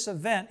after this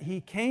event,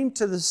 he came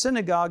to the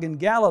synagogue in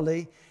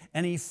Galilee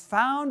and he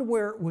found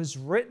where it was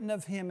written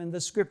of him in the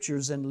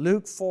Scriptures in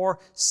Luke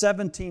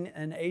 4:17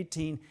 and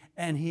 18.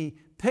 And he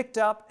picked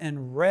up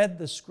and read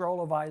the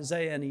scroll of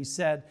Isaiah and he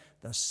said,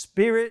 "The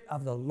Spirit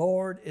of the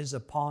Lord is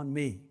upon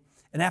me."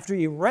 And after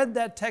he read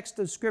that text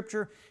of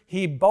Scripture,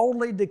 he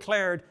boldly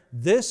declared,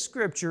 "This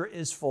Scripture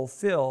is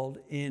fulfilled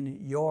in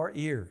your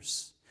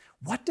ears."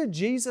 What did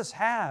Jesus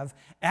have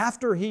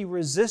after He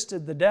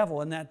resisted the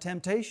devil in that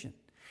temptation?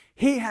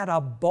 He had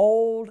a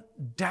bold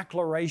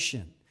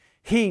declaration.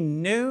 He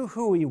knew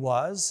who He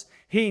was.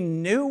 He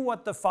knew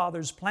what the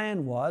Father's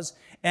plan was.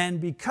 And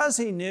because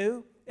He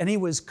knew, and He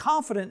was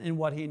confident in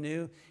what He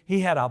knew, He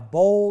had a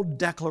bold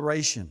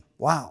declaration.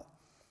 Wow.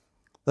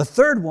 The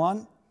third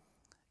one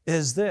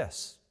is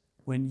this.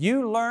 When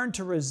you learn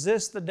to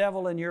resist the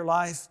devil in your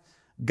life,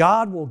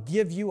 God will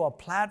give you a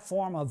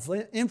platform of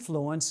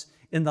influence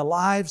in the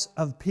lives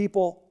of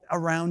people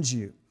around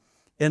you.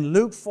 In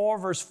Luke 4,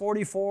 verse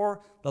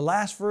 44, the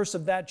last verse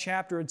of that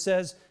chapter, it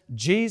says,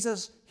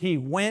 Jesus, He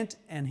went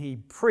and He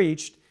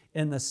preached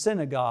in the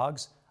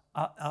synagogues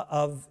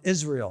of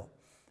Israel.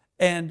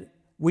 And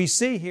we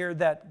see here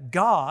that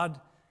God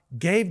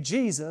gave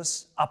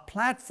Jesus a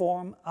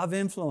platform of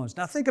influence.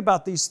 Now think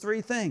about these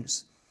three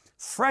things.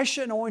 Fresh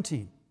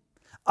anointing,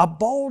 a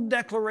bold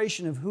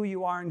declaration of who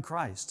you are in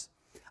Christ,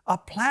 a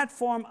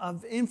platform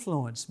of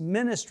influence,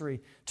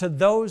 ministry to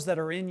those that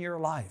are in your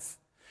life.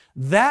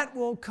 That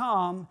will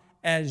come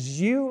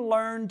as you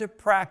learn to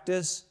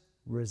practice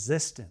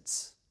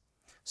resistance.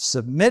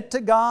 Submit to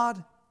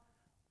God,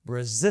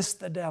 resist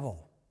the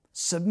devil.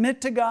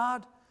 Submit to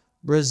God,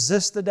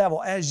 resist the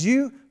devil. As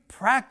you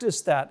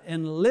practice that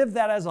and live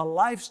that as a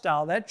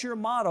lifestyle, that's your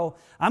motto.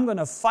 I'm going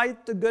to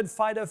fight the good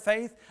fight of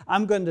faith.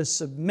 I'm going to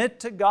submit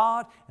to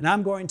God, and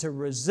I'm going to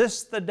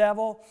resist the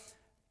devil.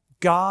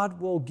 God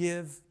will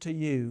give to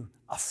you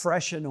a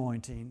fresh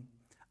anointing,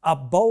 a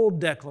bold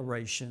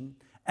declaration,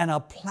 and a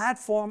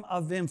platform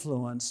of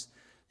influence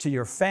to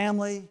your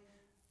family,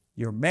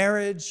 your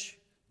marriage,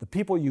 the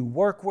people you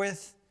work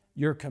with,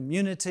 your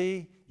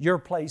community, your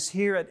place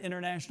here at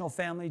International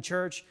Family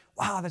Church.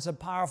 Wow, that's a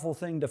powerful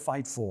thing to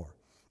fight for.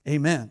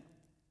 Amen.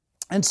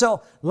 And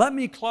so let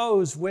me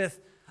close with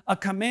a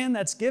command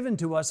that's given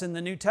to us in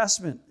the New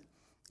Testament.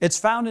 It's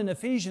found in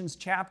Ephesians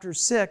chapter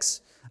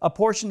 6, a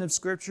portion of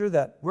Scripture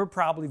that we're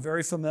probably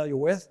very familiar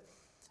with,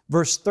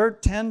 verse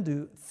 10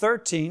 to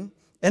 13,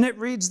 and it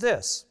reads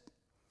this: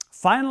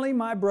 Finally,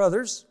 my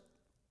brothers,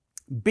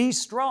 be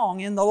strong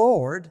in the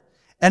Lord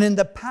and in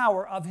the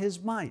power of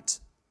His might.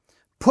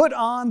 Put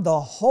on the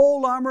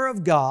whole armor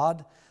of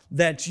God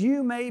that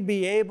you may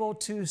be able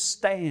to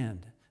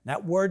stand.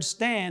 That word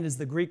stand is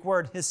the Greek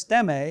word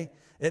histeme.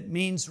 It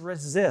means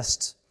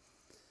resist.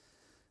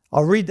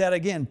 I'll read that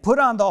again. Put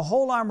on the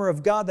whole armor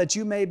of God that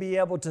you may be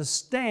able to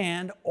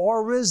stand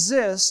or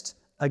resist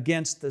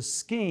against the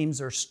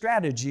schemes or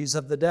strategies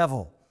of the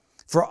devil.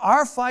 For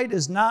our fight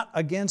is not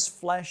against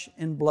flesh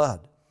and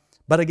blood,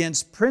 but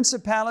against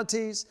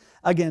principalities,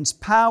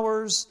 against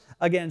powers,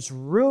 against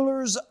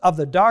rulers of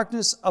the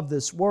darkness of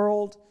this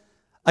world,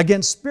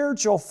 against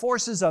spiritual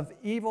forces of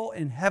evil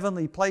in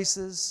heavenly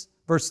places.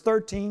 Verse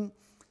 13,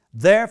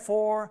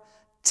 therefore,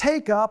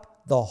 take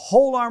up the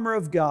whole armor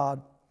of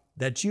God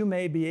that you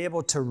may be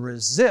able to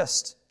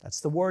resist, that's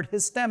the word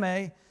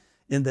histeme,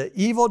 in the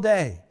evil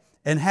day,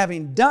 and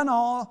having done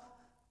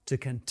all, to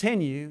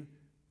continue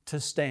to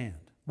stand.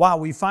 Wow,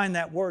 we find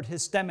that word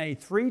histeme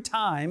 3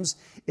 times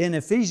in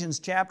Ephesians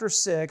chapter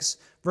 6,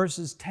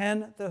 verses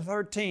 10 to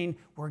 13.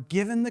 We're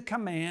given the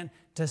command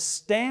to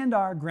stand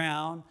our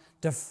ground,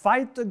 to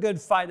fight the good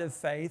fight of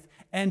faith,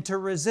 and to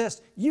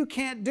resist. You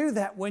can't do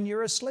that when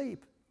you're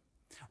asleep.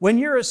 When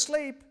you're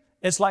asleep,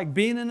 it's like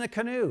being in a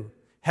canoe,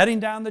 heading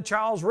down the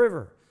Charles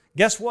River.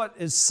 Guess what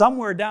is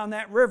somewhere down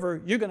that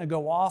river? You're going to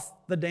go off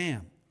the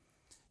dam.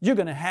 You're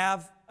going to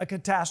have a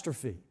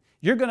catastrophe.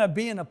 You're going to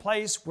be in a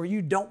place where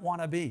you don't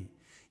want to be.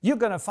 You're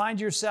going to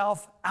find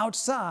yourself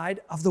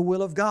outside of the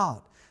will of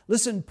God.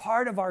 Listen,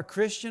 part of our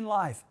Christian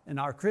life and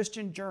our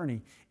Christian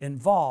journey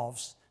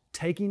involves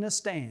taking a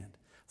stand,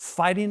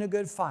 fighting a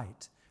good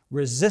fight,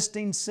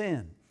 resisting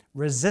sin,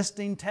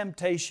 resisting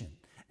temptation,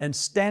 and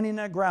standing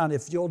our ground.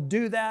 If you'll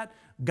do that,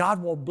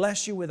 God will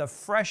bless you with a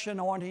fresh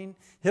anointing.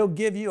 He'll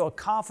give you a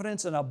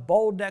confidence and a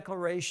bold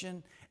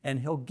declaration, and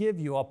He'll give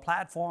you a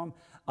platform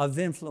of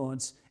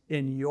influence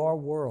in your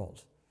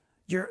world.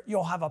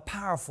 You'll have a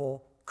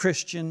powerful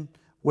Christian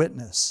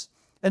witness.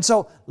 And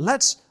so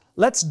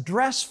let's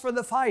dress for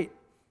the fight.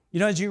 You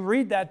know, as you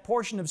read that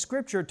portion of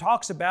Scripture, it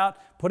talks about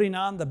putting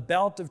on the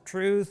belt of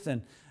truth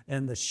and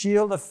the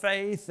shield of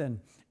faith and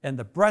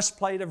the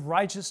breastplate of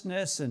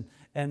righteousness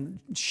and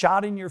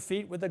shodding your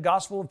feet with the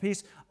gospel of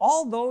peace.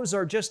 All those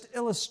are just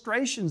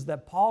illustrations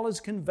that Paul is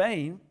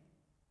conveying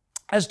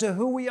as to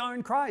who we are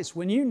in Christ.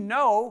 When you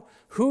know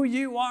who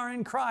you are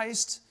in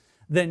Christ,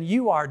 then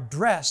you are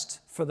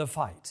dressed for the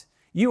fight.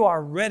 You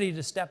are ready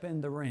to step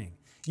in the ring.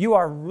 You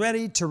are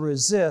ready to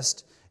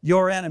resist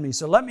your enemy.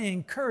 So let me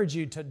encourage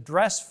you to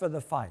dress for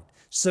the fight.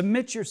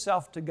 Submit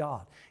yourself to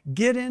God.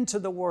 Get into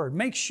the Word.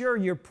 Make sure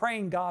you're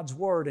praying God's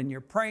Word and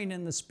you're praying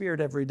in the Spirit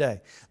every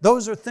day.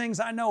 Those are things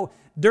I know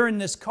during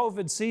this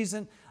COVID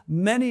season,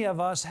 many of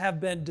us have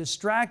been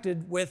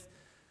distracted with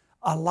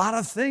a lot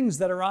of things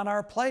that are on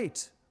our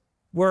plate.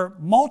 We're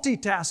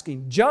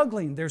multitasking,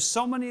 juggling. There's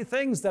so many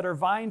things that are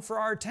vying for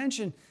our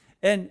attention.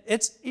 And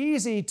it's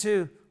easy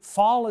to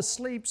fall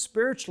asleep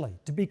spiritually,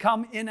 to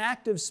become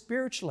inactive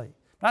spiritually.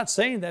 I'm not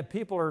saying that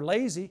people are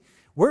lazy.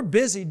 we're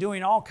busy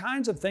doing all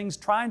kinds of things,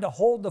 trying to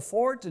hold the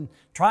fort and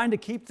trying to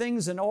keep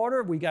things in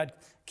order. We got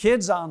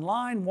kids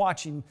online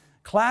watching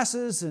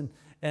classes,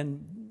 and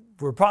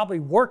we're probably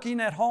working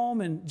at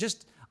home, and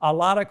just a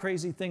lot of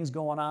crazy things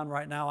going on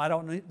right now. I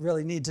don't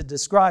really need to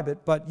describe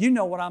it, but you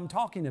know what I'm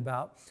talking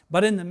about.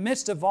 But in the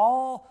midst of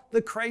all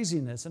the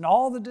craziness and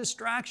all the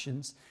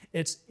distractions,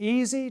 it's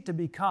easy to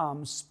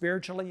become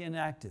spiritually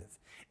inactive.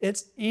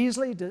 It's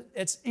easy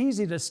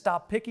to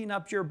stop picking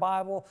up your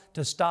Bible,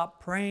 to stop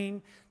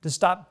praying, to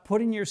stop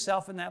putting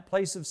yourself in that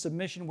place of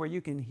submission where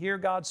you can hear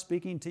God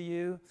speaking to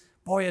you.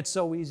 Boy, it's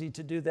so easy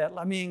to do that.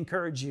 Let me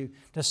encourage you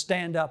to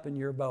stand up in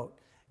your boat.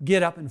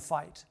 Get up and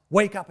fight.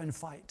 Wake up and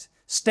fight.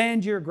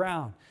 Stand your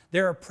ground.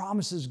 There are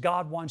promises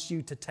God wants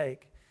you to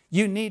take.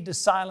 You need to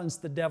silence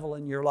the devil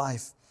in your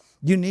life.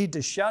 You need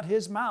to shut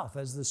his mouth,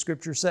 as the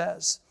Scripture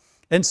says.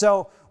 And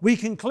so we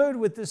conclude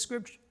with this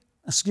scripture.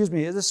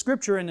 The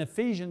scripture in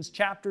Ephesians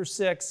chapter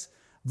 6,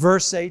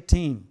 verse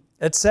 18.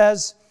 It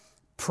says,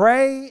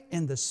 "Pray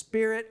in the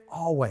Spirit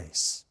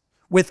always,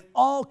 with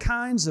all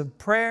kinds of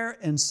prayer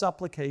and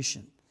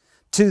supplication.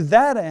 To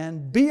that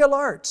end, be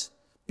alert,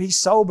 be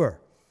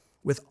sober,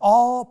 with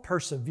all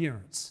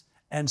perseverance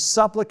and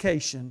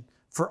supplication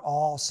for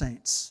all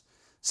saints."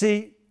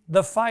 See,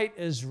 the fight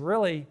is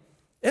really,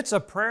 it's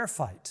a prayer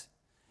fight.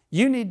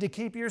 You need to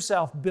keep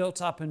yourself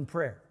built up in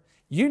prayer.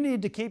 You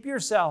need to keep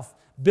yourself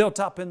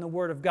built up in the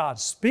Word of God,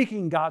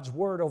 speaking God's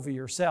Word over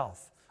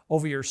yourself,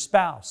 over your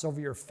spouse,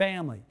 over your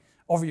family,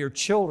 over your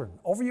children,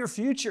 over your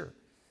future.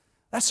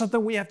 That's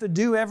something we have to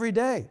do every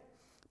day.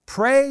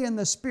 Pray in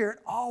the Spirit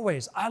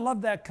always. I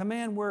love that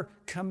command. We're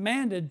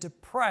commanded to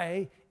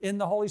pray in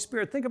the Holy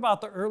Spirit. Think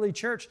about the early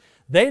church.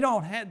 They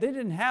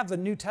didn't have the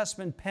New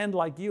Testament penned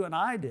like you and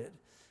I did.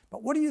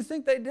 But what do you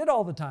think they did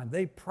all the time?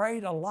 They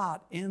prayed a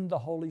lot in the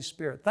Holy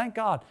Spirit. Thank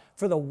God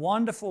for the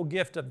wonderful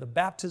gift of the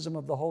baptism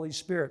of the Holy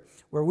Spirit,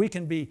 where we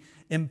can be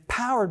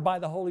empowered by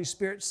the Holy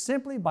Spirit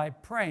simply by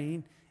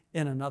praying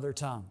in another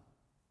tongue.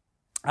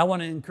 I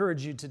want to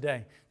encourage you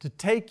today to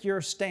take your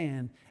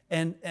stand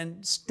and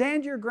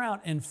stand your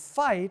ground and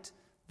fight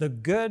the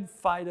good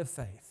fight of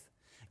faith.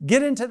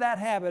 Get into that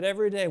habit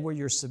every day where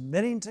you're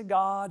submitting to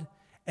God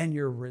and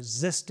you're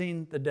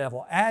resisting the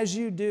devil. As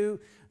you do,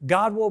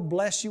 God will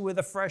bless you with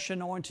a fresh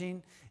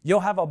anointing.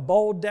 You'll have a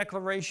bold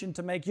declaration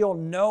to make. You'll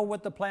know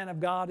what the plan of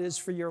God is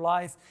for your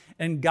life,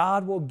 and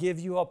God will give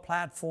you a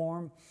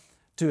platform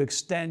to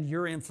extend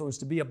your influence,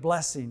 to be a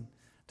blessing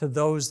to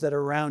those that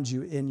are around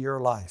you in your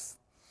life.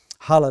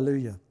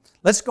 Hallelujah.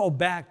 Let's go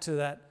back to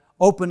that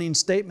opening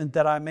statement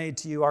that I made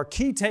to you. Our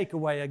key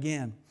takeaway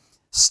again: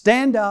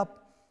 stand up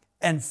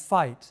and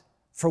fight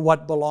for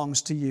what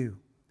belongs to you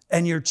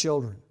and your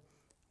children.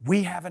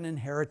 We have an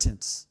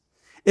inheritance.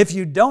 If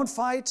you don't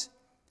fight,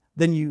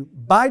 then you,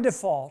 by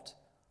default,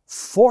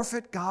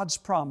 forfeit God's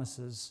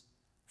promises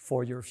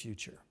for your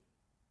future.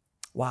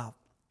 Wow.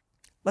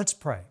 Let's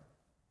pray.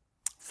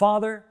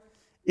 Father,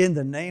 in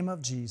the name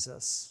of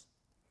Jesus,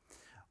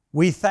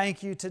 we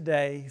thank you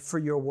today for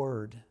your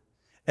word,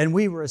 and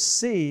we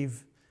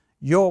receive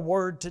your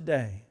word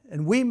today,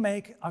 and we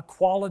make a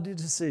quality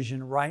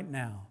decision right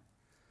now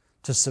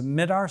to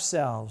submit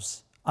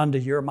ourselves under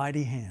your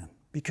mighty hand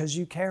because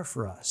you care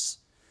for us.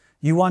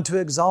 You want to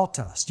exalt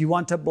us. You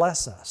want to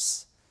bless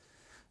us.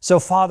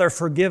 So, Father,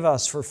 forgive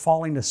us for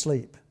falling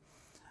asleep.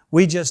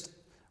 We just,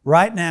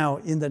 right now,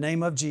 in the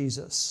name of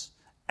Jesus,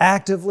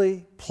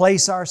 actively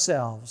place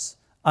ourselves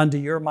under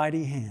your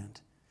mighty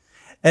hand.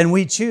 And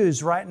we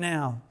choose right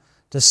now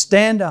to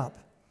stand up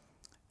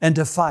and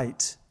to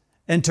fight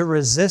and to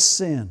resist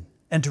sin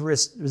and to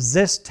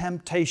resist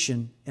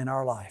temptation in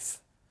our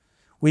life.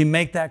 We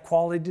make that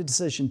quality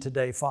decision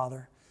today,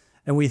 Father,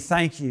 and we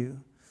thank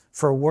you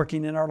for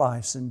working in our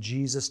lives. In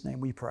Jesus' name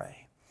we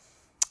pray.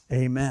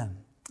 Amen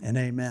and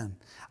amen.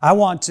 I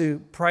want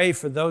to pray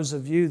for those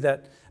of you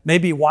that may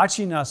be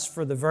watching us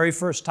for the very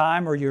first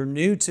time, or you're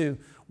new to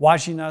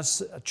watching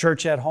us,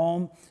 Church at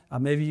Home.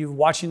 Maybe you're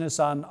watching us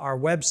on our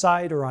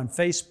website or on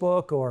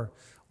Facebook or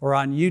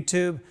on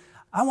YouTube.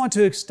 I want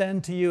to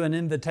extend to you an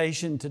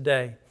invitation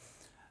today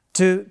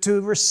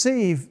to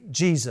receive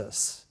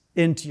Jesus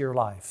into your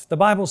life. The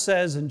Bible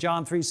says in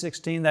John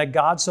 3:16 that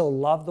God so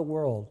loved the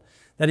world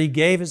that He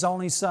gave His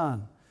only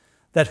Son,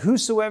 that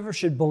whosoever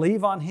should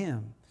believe on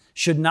Him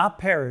should not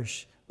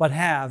perish, but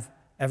have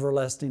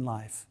everlasting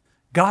life.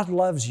 God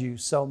loves you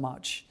so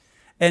much,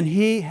 and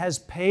He has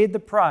paid the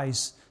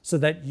price so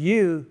that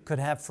you could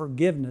have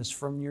forgiveness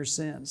from your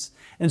sins,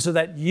 and so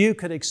that you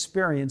could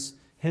experience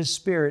His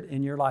Spirit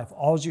in your life.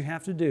 All you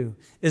have to do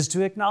is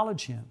to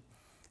acknowledge Him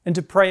and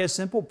to pray a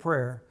simple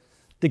prayer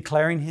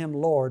declaring Him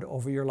Lord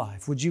over your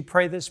life. Would you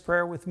pray this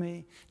prayer with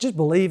me? Just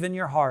believe in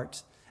your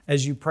heart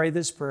as you pray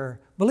this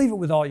prayer. Believe it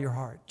with all your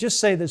heart. Just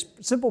say this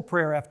simple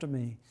prayer after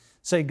me.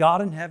 Say,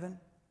 God in heaven,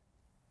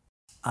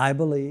 I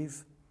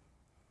believe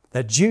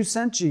that you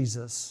sent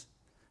Jesus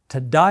to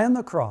die on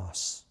the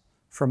cross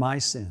for my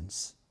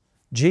sins.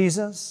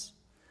 Jesus,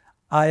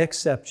 I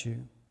accept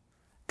you.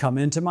 Come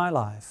into my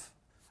life.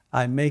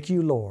 I make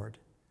you Lord.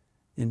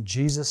 In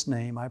Jesus'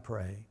 name I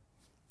pray.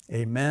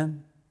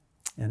 Amen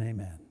and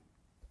amen.